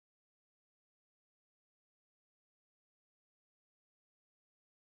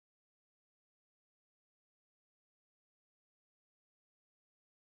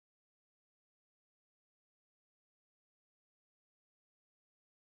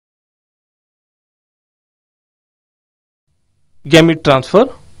gamete transfer.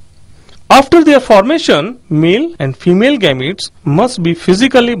 After their formation, male and female gametes must be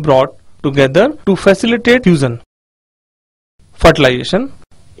physically brought together to facilitate fusion. Fertilization.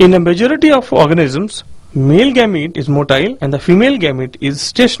 In a majority of organisms, male gamete is motile and the female gamete is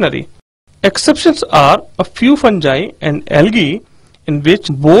stationary. Exceptions are a few fungi and algae in which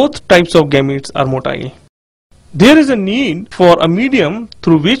both types of gametes are motile. There is a need for a medium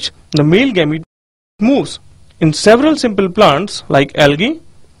through which the male gamete moves. In several simple plants like algae,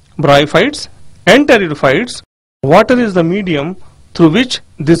 bryophytes and pteridophytes, water is the medium through which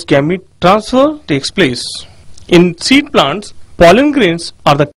this gamete transfer takes place. In seed plants, pollen grains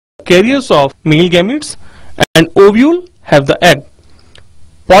are the carriers of male gametes and ovule have the egg.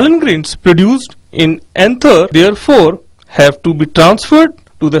 Pollen grains produced in anther therefore have to be transferred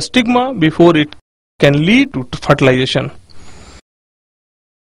to the stigma before it can lead to fertilization.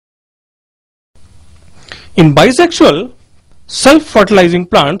 In bisexual self-fertilizing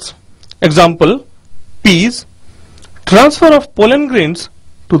plants, example peas, transfer of pollen grains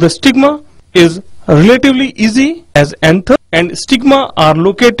to the stigma is relatively easy as anther and stigma are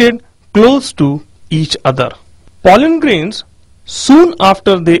located close to each other. Pollen grains soon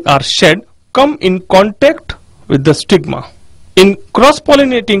after they are shed come in contact with the stigma. In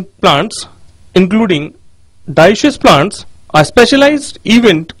cross-pollinating plants, including dioecious plants, a specialized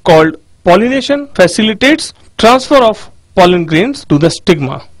event called pollination facilitates transfer of pollen grains to the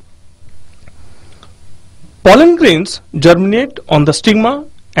stigma. Pollen grains germinate on the stigma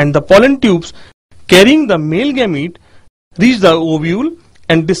and the pollen tubes carrying the male gamete reach the ovule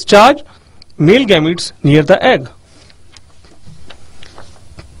and discharge male gametes near the egg.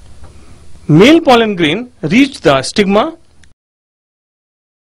 Male pollen grain reach the stigma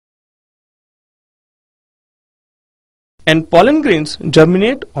and pollen grains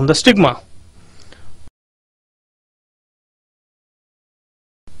germinate on the stigma.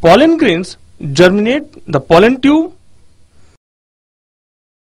 Pollen grains germinate the pollen tube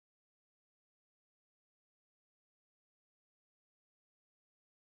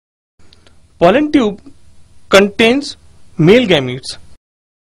Pollen tube contains male gametes.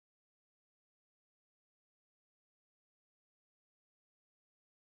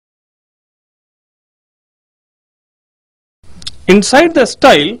 Inside the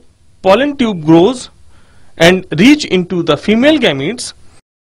style, pollen tube grows and reach into the female gametes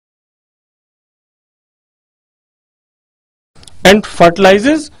and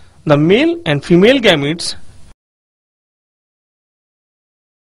fertilizes the male and female gametes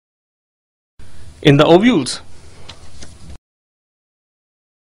in the ovules.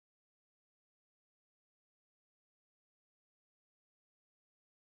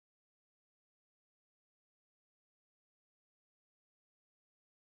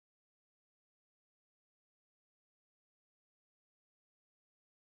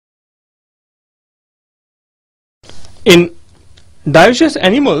 In dioecious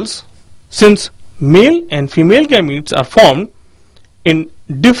animals, since male and female gametes are formed in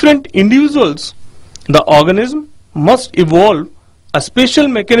different individuals, the organism must evolve a special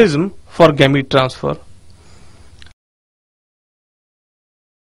mechanism for gamete transfer.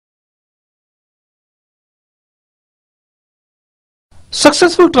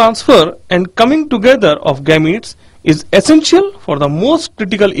 Successful transfer and coming together of gametes is essential for the most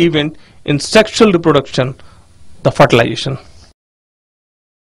critical event in sexual reproduction, the fertilization.